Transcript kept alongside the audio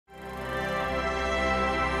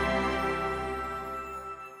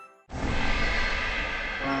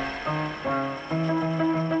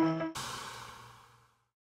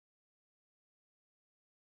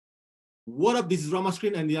What up? This is Rama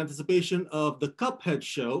Screen and the anticipation of the Cuphead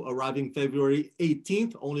Show arriving February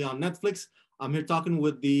 18th, only on Netflix. I'm here talking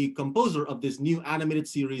with the composer of this new animated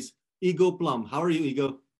series, Plum. How are you,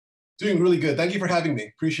 Ego? Doing really good. Thank you for having me.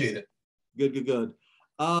 Appreciate it. Good, good, good.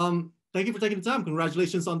 Thank you for taking the time.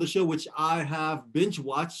 Congratulations on the show, which I have binge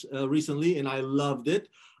watched recently and I loved it.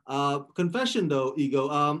 Confession though,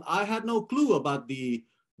 Ego, I had no clue about the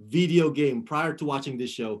video game prior to watching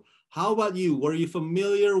this show. How about you? Were you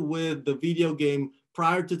familiar with the video game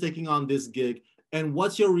prior to taking on this gig? And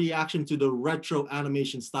what's your reaction to the retro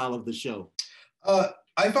animation style of the show?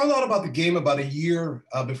 I found out about the game about a year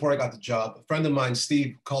before I got the job. A friend of mine,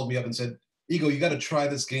 Steve, called me up and said, Ego, you got to try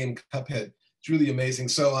this game, Cuphead. It's really amazing.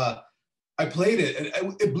 So I played it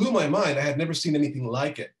and it blew my mind. I had never seen anything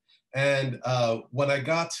like it. And when I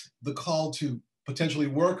got the call to potentially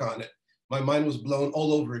work on it, my mind was blown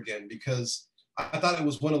all over again because I thought it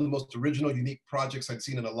was one of the most original, unique projects I'd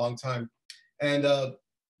seen in a long time. And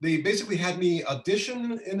they basically had me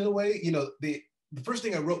audition in a way. You know, the first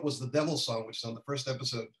thing I wrote was the Devil song, which is on the first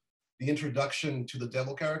episode, the introduction to the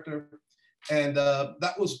Devil character. And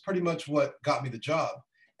that was pretty much what got me the job.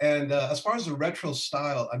 And as far as the retro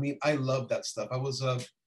style, I mean, I love that stuff. I was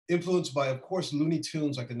influenced by, of course, Looney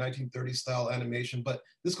Tunes, like the 1930s style animation, but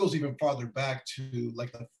this goes even farther back to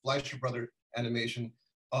like the Fleischer Brother animation.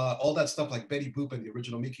 All that stuff like Betty Boop and the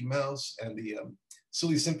original Mickey Mouse and the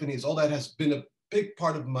Silly Symphonies, all that has been a big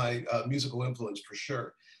part of my musical influence for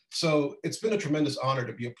sure. So it's been a tremendous honor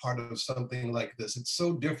to be a part of something like this. It's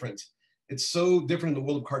so different. It's so different in the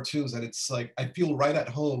world of cartoons that it's like, I feel right at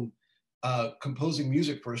home composing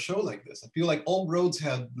music for a show like this. I feel like all roads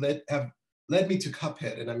have led me to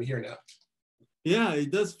Cuphead and I'm here now. Yeah,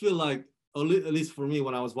 it does feel like, at least for me,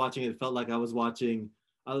 when I was watching it, it felt like I was watching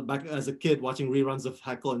back as a kid watching reruns of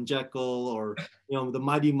Heckle and Jekyll or the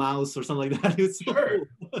Mighty Mouse or something like that. It's so Sure.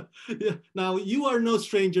 Cool. Yeah. Now you are no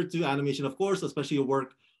stranger to animation, of course, especially your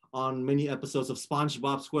work on many episodes of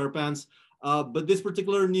SpongeBob SquarePants. But this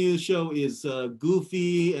particular new show is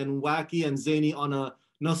goofy and wacky and zany on a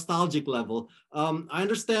nostalgic level. I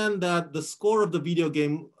understand that the score of the video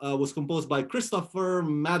game was composed by Christopher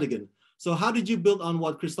Madigan. So how did you build on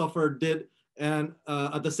what Christopher did and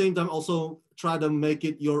at the same time also try to make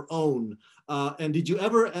it your own? And did you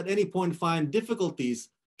ever at any point find difficulties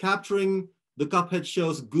capturing the Cuphead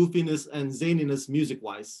show's goofiness and zaniness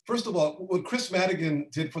music-wise? First of all, what Chris Madigan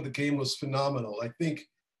did for the game was phenomenal. I think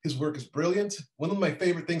his work is brilliant. One of my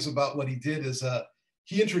favorite things about what he did is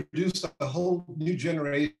he introduced a whole new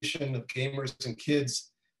generation of gamers and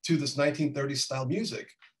kids to this 1930s style music.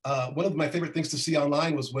 One of my favorite things to see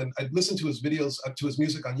online was when I'd listen to his videos, to his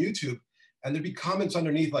music on YouTube, and there'd be comments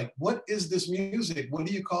underneath like, what is this music? What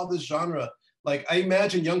do you call this genre? Like, I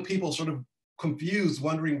imagine young people sort of confused,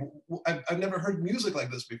 wondering, I've never heard music like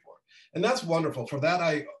this before. And that's wonderful. For that,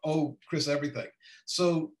 I owe Chris everything.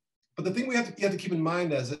 So, but the thing you have to keep in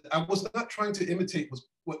mind is that I was not trying to imitate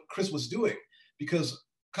what Chris was doing, because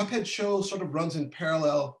Cuphead Show sort of runs in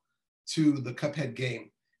parallel to the Cuphead game.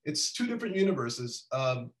 It's two different universes.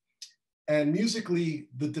 And musically,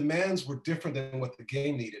 the demands were different than what the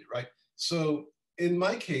game needed, right? So in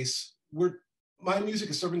my case, my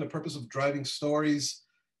music is serving the purpose of driving stories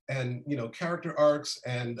and character arcs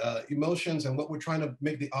and emotions and what we're trying to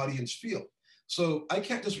make the audience feel. So I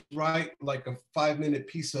can't just write like a 5-minute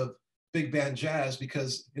piece of big band jazz,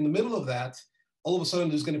 because in the middle of that, all of a sudden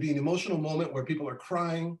there's going to be an emotional moment where people are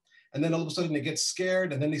crying, and then all of a sudden they get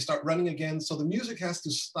scared and then they start running again. So the music has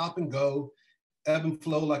to stop and go, ebb and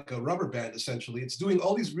flow like a rubber band, essentially. It's doing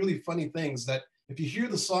all these really funny things that if you hear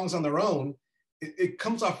the songs on their own, it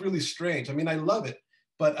comes off really strange. I mean, I love it,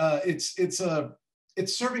 but it's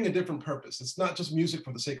serving a different purpose. It's not just music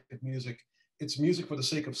for the sake of music. It's music for the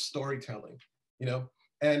sake of storytelling,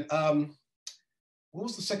 And what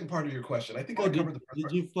was the second part of your question? I think I covered the first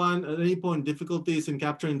part. Did you find at any point difficulties in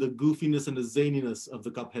capturing the goofiness and the zaniness of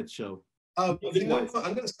the Cuphead show? I'm going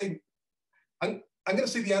to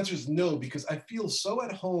say the answer is no, because I feel so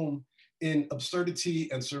at home in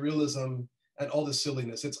absurdity and surrealism and all this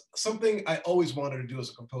silliness. It's something I always wanted to do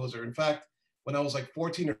as a composer. In fact, when I was like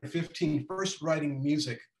 14 or 15, first writing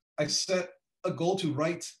music, I set a goal to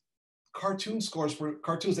write cartoon scores for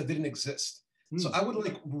cartoons that didn't exist. So I would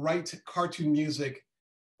like write cartoon music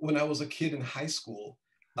when I was a kid in high school,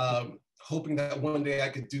 hoping that one day I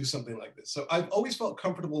could do something like this. So I've always felt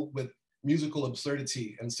comfortable with musical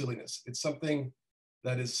absurdity and silliness. It's something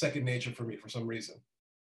that is second nature for me for some reason.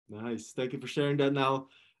 Nice. Thank you for sharing that. Now,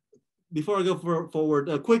 before I go forward,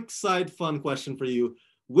 a quick side fun question for you.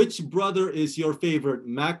 Which brother is your favorite,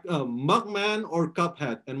 Mugman or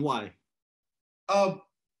Cuphead, and why?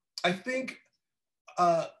 I think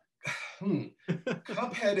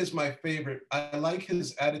Cuphead is my favorite. I like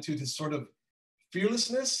his attitude, his sort of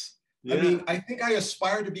fearlessness. I Yeah. mean, I think I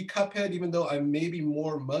aspire to be Cuphead, even though I'm maybe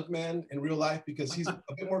more Mugman in real life because he's a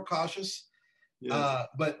bit more cautious. Yes.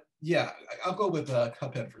 But yeah, I'll go with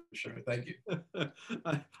Cuphead for sure. Thank you.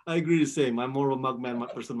 I agree the same. I'm more of a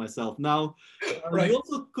Mugman person myself. Now, you Right.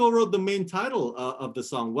 also co-wrote the main title of the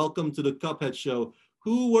song, Welcome to the Cuphead Show.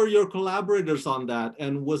 Who were your collaborators on that?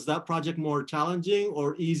 And was that project more challenging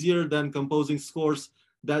or easier than composing scores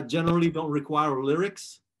that generally don't require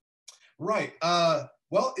lyrics? Right.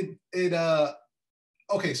 Well,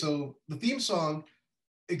 okay, so the theme song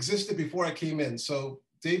existed before I came in. So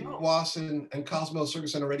Dave No. Wasson and Cosmo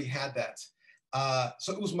Ferguson already had that.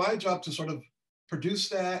 So it was my job to sort of produce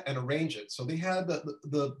that and arrange it. So they had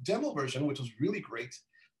the demo version, which was really great,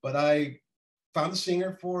 but I found a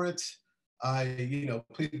singer for it. I,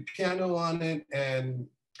 played the piano on it and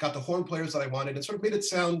got the horn players that I wanted and sort of made it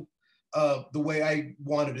sound the way I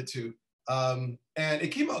wanted it to. And it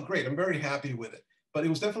came out great. I'm very happy with it. But it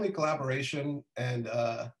was definitely a collaboration, and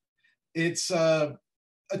it's a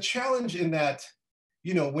challenge in that,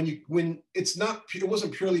 when it's not, it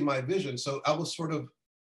wasn't purely my vision. So I was sort of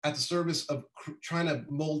at the service of trying to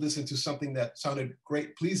mold this into something that sounded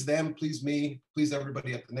great, please them, please me, please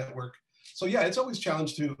everybody at the network. So yeah, it's always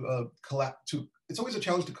challenge to it's always a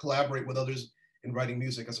challenge to collaborate with others in writing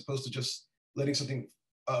music as opposed to just letting something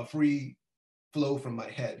free flow from my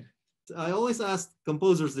head. I always ask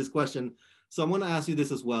composers this question, so I'm going to ask you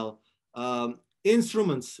this as well.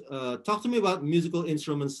 Instruments. Talk to me about musical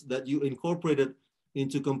instruments that you incorporated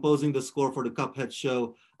into composing the score for the Cuphead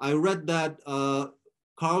show. I read that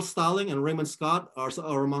Carl Stalling and Raymond Scott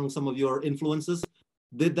are among some of your influences.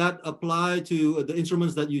 Did that apply to the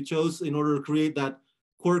instruments that you chose in order to create that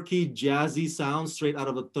quirky, jazzy sound straight out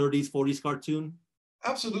of a 30s, 40s cartoon?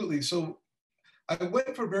 Absolutely. So I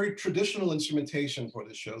went for very traditional instrumentation for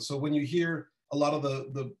this show. So when you hear a lot of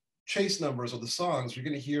the chase numbers of the songs, you're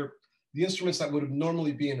going to hear the instruments that would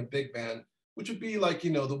normally be in a big band, which would be like, the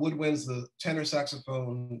woodwinds, the tenor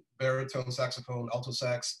saxophone, baritone saxophone, alto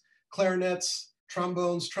sax, clarinets,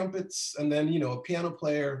 trombones, trumpets, and then, a piano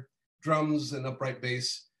player, drums, and upright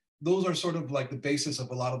bass. Those are sort of like the basis of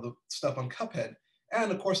a lot of the stuff on Cuphead.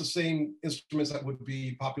 And of course, the same instruments that would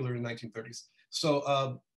be popular in the 1930s.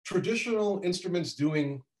 So traditional instruments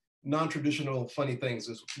doing non-traditional funny things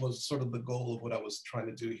was sort of the goal of what I was trying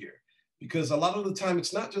to do here. Because a lot of the time,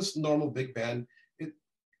 it's not just normal big band.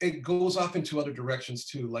 It goes off into other directions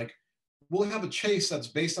too. Like we'll have a chase that's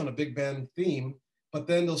based on a big band theme, but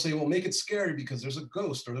then they'll say, well, make it scary because there's a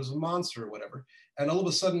ghost or there's a monster or whatever. And all of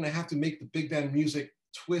a sudden I have to make the big band music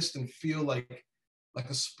twist and feel like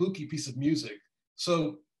a spooky piece of music.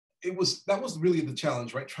 So that was really the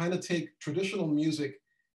challenge, right? Trying to take traditional music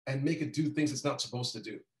and make it do things it's not supposed to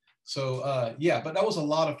do. So yeah, but that was a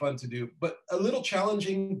lot of fun to do, but a little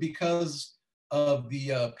challenging because of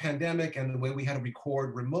the pandemic and the way we had to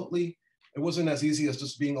record remotely. It wasn't as easy as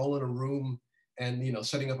just being all in a room and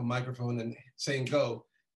setting up a microphone and saying go.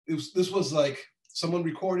 This was like someone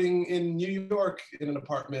recording in New York in an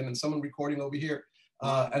apartment and someone recording over here,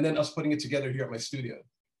 and then us putting it together here at my studio.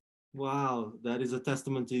 Wow, that is a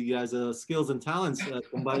testament to you guys' skills and talents,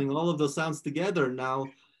 combining all of those sounds together. Now,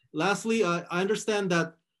 lastly, I understand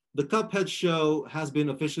that the Cuphead show has been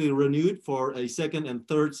officially renewed for a second and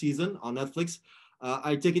third season on Netflix.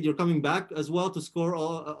 I take it you're coming back as well to score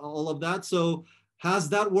all of that. So has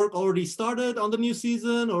that work already started on the new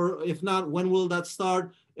season? Or if not, when will that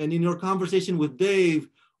start? And in your conversation with Dave,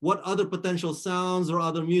 what other potential sounds or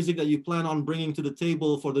other music that you plan on bringing to the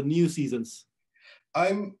table for the new seasons?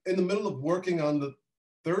 I'm in the middle of working on the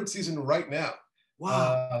third season right now.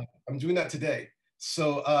 Wow. I'm doing that today.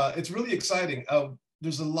 So it's really exciting.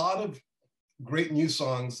 There's a lot of great new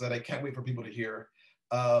songs that I can't wait for people to hear.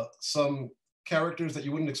 Some characters that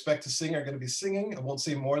you wouldn't expect to sing are going to be singing. I won't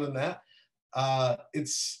say more than that.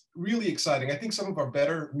 It's really exciting. I think some of our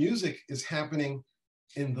better music is happening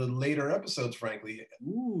in the later episodes, frankly.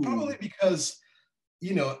 Ooh. Probably because,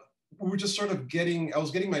 we were just sort of I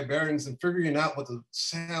was getting my bearings and figuring out what the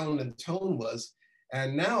sound and tone was.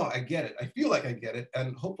 And now I get it. I feel like I get it.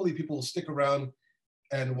 And hopefully people will stick around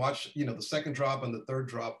and watch, the second drop and the third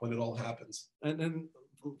drop when it all happens. And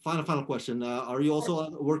final question. Are you also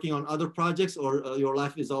working on other projects, or your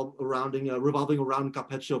life is all revolving around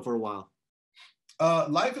Cuphead Show for a while?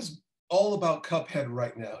 Life is all about Cuphead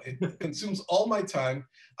right now. It consumes all my time.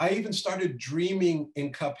 I even started dreaming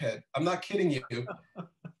in Cuphead. I'm not kidding you.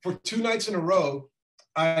 For 2 nights in a row,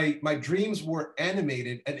 my dreams were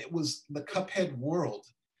animated and it was the Cuphead world.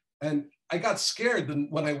 And I got scared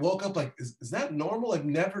when I woke up, like, is that normal? I've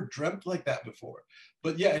never dreamt like that before.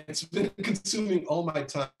 But yeah, it's been consuming all my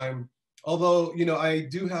time. Although, you know, I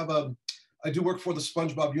do work for the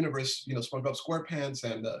SpongeBob universe, you know, SpongeBob SquarePants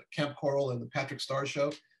and Camp Coral and the Patrick Star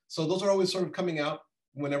Show. So those are always sort of coming out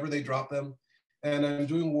whenever they drop them. And I'm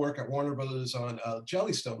doing work at Warner Brothers on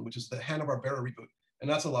Jellystone, which is the Hanna-Barbera reboot. And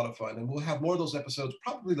that's a lot of fun. And we'll have more of those episodes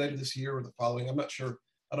probably later this year or the following. I'm not sure.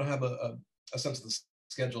 I don't have a sense of the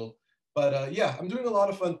schedule. But yeah, I'm doing a lot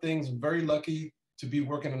of fun things. I'm very lucky to be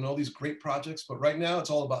working on all these great projects. But right now, it's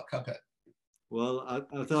all about Cuphead. Well,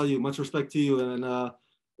 I'll tell you, much respect to you. And,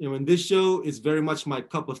 you know, in this show, it's very much my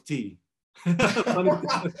cup of tea.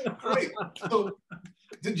 Great. So,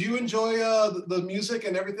 did you enjoy the music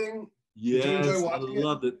and everything? Yes, I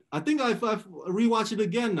loved it. I think I've rewatched it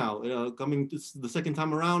again now, coming to the second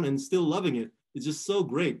time around and still loving it. It's just so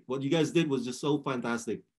great. What you guys did was just so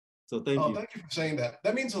fantastic. So thank you. Thank you for saying that.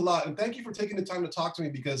 That means a lot. And thank you for taking the time to talk to me,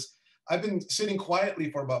 because I've been sitting quietly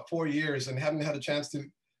for about 4 years and haven't had a chance to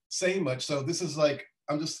say much. So this is like,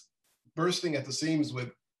 I'm just bursting at the seams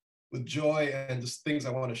with joy and just things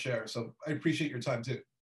I want to share. So I appreciate your time too.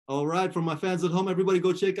 All right, for my fans at home, everybody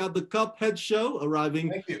go check out the Cuphead Show,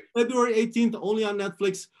 arriving February 18th, only on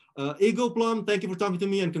Netflix. Ego Plum, thank you for talking to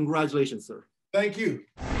me and congratulations, sir. Thank you.